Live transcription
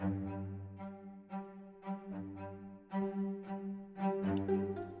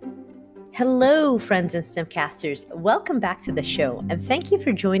Hello, friends and STEMcasters. Welcome back to the show, and thank you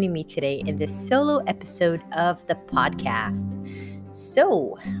for joining me today in this solo episode of the podcast.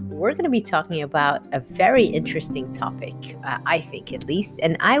 So, we're going to be talking about a very interesting topic, I think at least,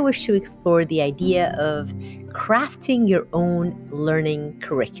 and I wish to explore the idea of crafting your own learning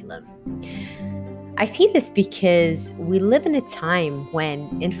curriculum. I see this because we live in a time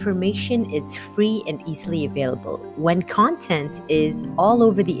when information is free and easily available, when content is all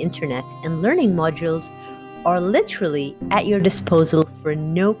over the internet and learning modules are literally at your disposal for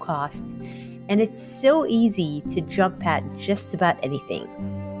no cost, and it's so easy to jump at just about anything.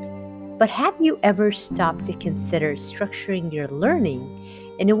 But have you ever stopped to consider structuring your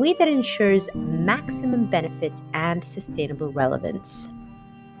learning in a way that ensures maximum benefit and sustainable relevance?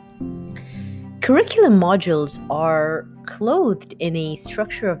 Curriculum modules are clothed in a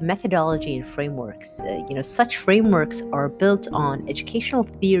structure of methodology and frameworks. Such frameworks are built on educational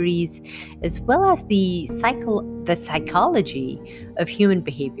theories as well as the psychology of human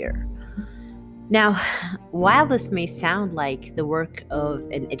behavior. Now, while this may sound like the work of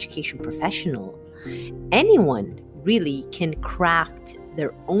an education professional, anyone really can craft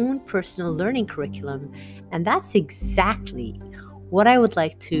their own personal learning curriculum, and that's exactly what I would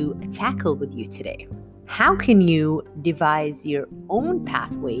like to tackle with you today. How can you devise your own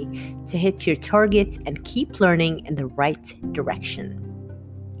pathway to hit your targets and keep learning in the right direction?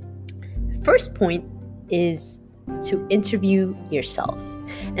 The first point is to interview yourself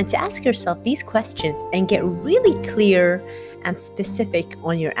and to ask yourself these questions and get really clear and specific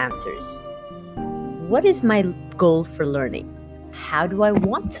on your answers. What is my goal for learning? How do I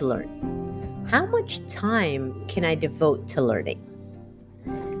want to learn? How much time can I devote to learning?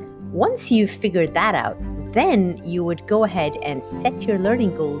 Once you've figured that out, then you would go ahead and set your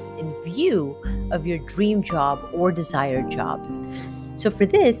learning goals in view of your dream job or desired job. So for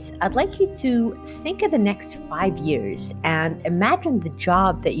this, I'd like you to think of the next 5 years and imagine the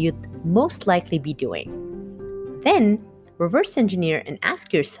job that you'd most likely be doing. Then reverse engineer and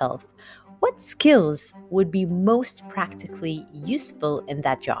ask yourself, what skills would be most practically useful in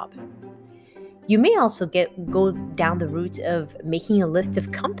that job? You may also go down the route of making a list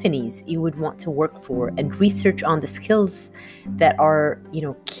of companies you would want to work for and research on the skills that are,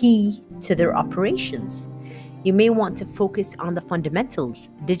 key to their operations. You may want to focus on the fundamentals,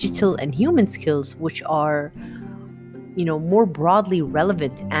 digital and human skills, which are, more broadly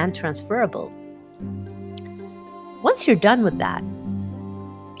relevant and transferable. Once you're done with that,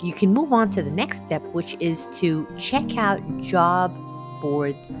 you can move on to the next step, which is to check out job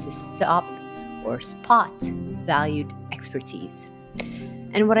boards to spot valued expertise.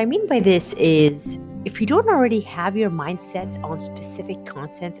 And what I mean by this is, if you don't already have your mindset on specific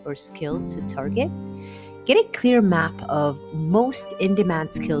content or skill to target, get a clear map of most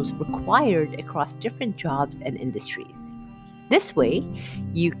in-demand skills required across different jobs and industries. This way,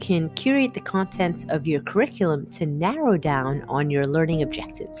 you can curate the contents of your curriculum to narrow down on your learning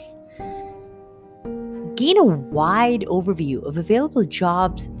objectives. Gain a wide overview of available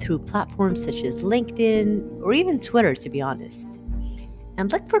jobs through platforms such as LinkedIn or even Twitter, to be honest.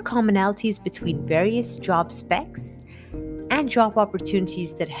 And look for commonalities between various job specs and job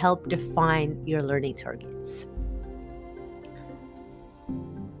opportunities that help define your learning targets.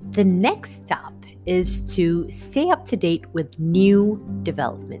 The next stop is to stay up to date with new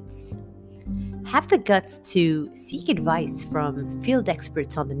developments. Have the guts to seek advice from field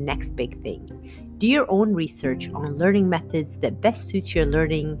experts on the next big thing. Do your own research on learning methods that best suits your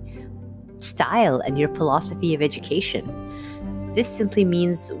learning style and your philosophy of education. This simply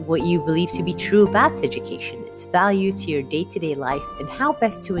means what you believe to be true about education, its value to your day-to-day life, and how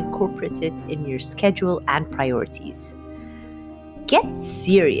best to incorporate it in your schedule and priorities. Get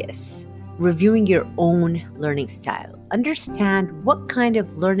serious reviewing your own learning style. Understand what kind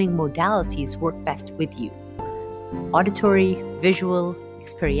of learning modalities work best with you. Auditory, visual,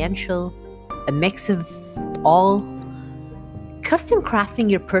 experiential, a mix of all. Custom crafting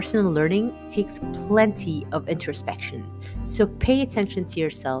your personal learning takes plenty of introspection, so pay attention to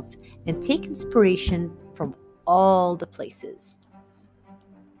yourself and take inspiration from all the places.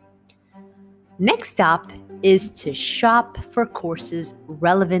 Next stop is to shop for courses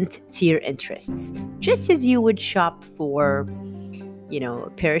relevant to your interests, just as you would shop for, a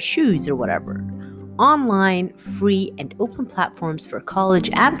pair of shoes or whatever. Online, free, and open platforms for college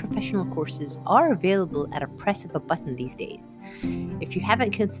and professional courses are available at a press of a button these days. If you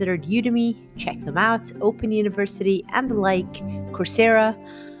haven't considered Udemy, check them out, Open University, and the like, Coursera.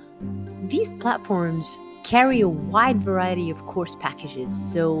 These platforms carry a wide variety of course packages,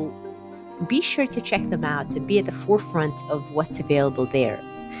 so be sure to check them out and be at the forefront of what's available there.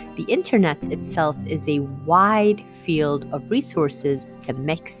 The internet itself is a wide field of resources to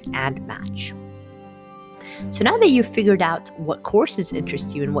mix and match. So now that you've figured out what courses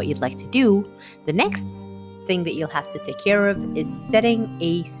interest you and what you'd like to do, the next thing that you'll have to take care of is setting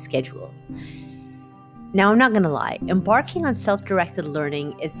a schedule. Now, I'm not going to lie, embarking on self-directed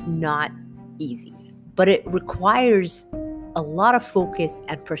learning is not easy, but it requires a lot of focus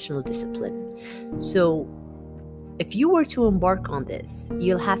and personal discipline. So if you were to embark on this,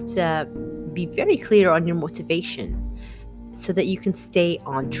 you'll have to be very clear on your motivation so that you can stay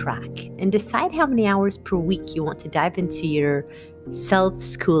on track and decide how many hours per week you want to dive into your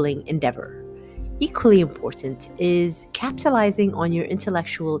self-schooling endeavor. Equally important is capitalizing on your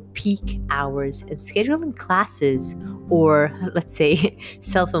intellectual peak hours and scheduling classes, or let's say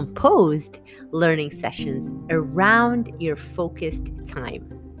self-imposed learning sessions around your focused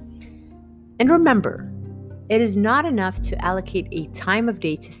time. And remember, it is not enough to allocate a time of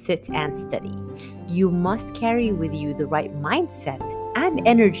day to sit and study. You must carry with you the right mindset and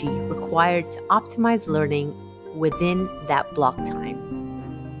energy required to optimize learning within that block time.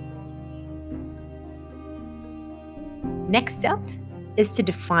 Next up is to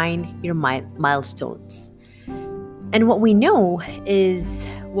define your milestones. And what we know is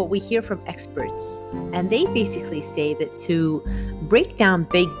what we hear from experts. And they basically say that to break down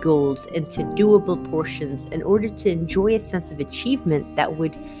big goals into doable portions in order to enjoy a sense of achievement that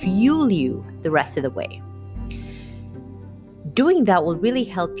would fuel you the rest of the way. Doing that will really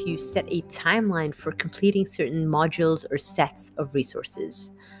help you set a timeline for completing certain modules or sets of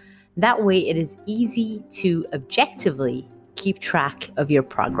resources. That way, it is easy to objectively keep track of your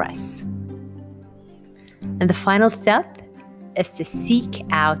progress. And the final step is to seek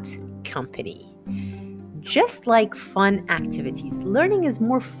out company. Just like fun activities, learning is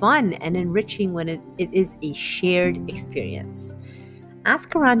more fun and enriching when it is a shared experience.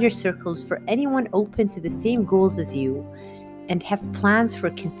 Ask around your circles for anyone open to the same goals as you and have plans for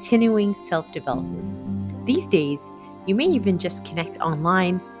continuing self-development. These days, you may even just connect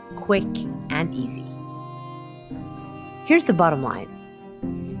online, quick and easy. Here's the bottom line.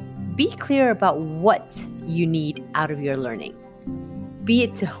 Be clear about what you need out of your learning. Be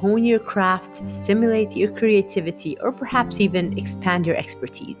it to hone your craft, stimulate your creativity, or perhaps even expand your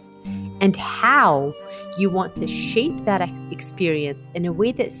expertise, and how you want to shape that experience in a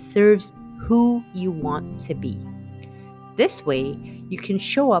way that serves who you want to be. This way, you can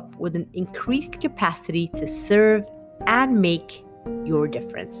show up with an increased capacity to serve and make your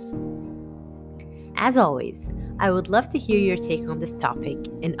difference. As always, I would love to hear your take on this topic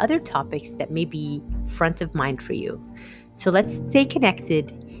and other topics that may be front of mind for you. So let's stay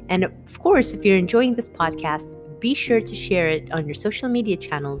connected. And of course, if you're enjoying this podcast, be sure to share it on your social media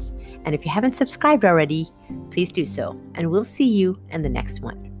channels. And if you haven't subscribed already, please do so. And we'll see you in the next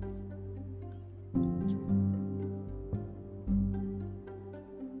one.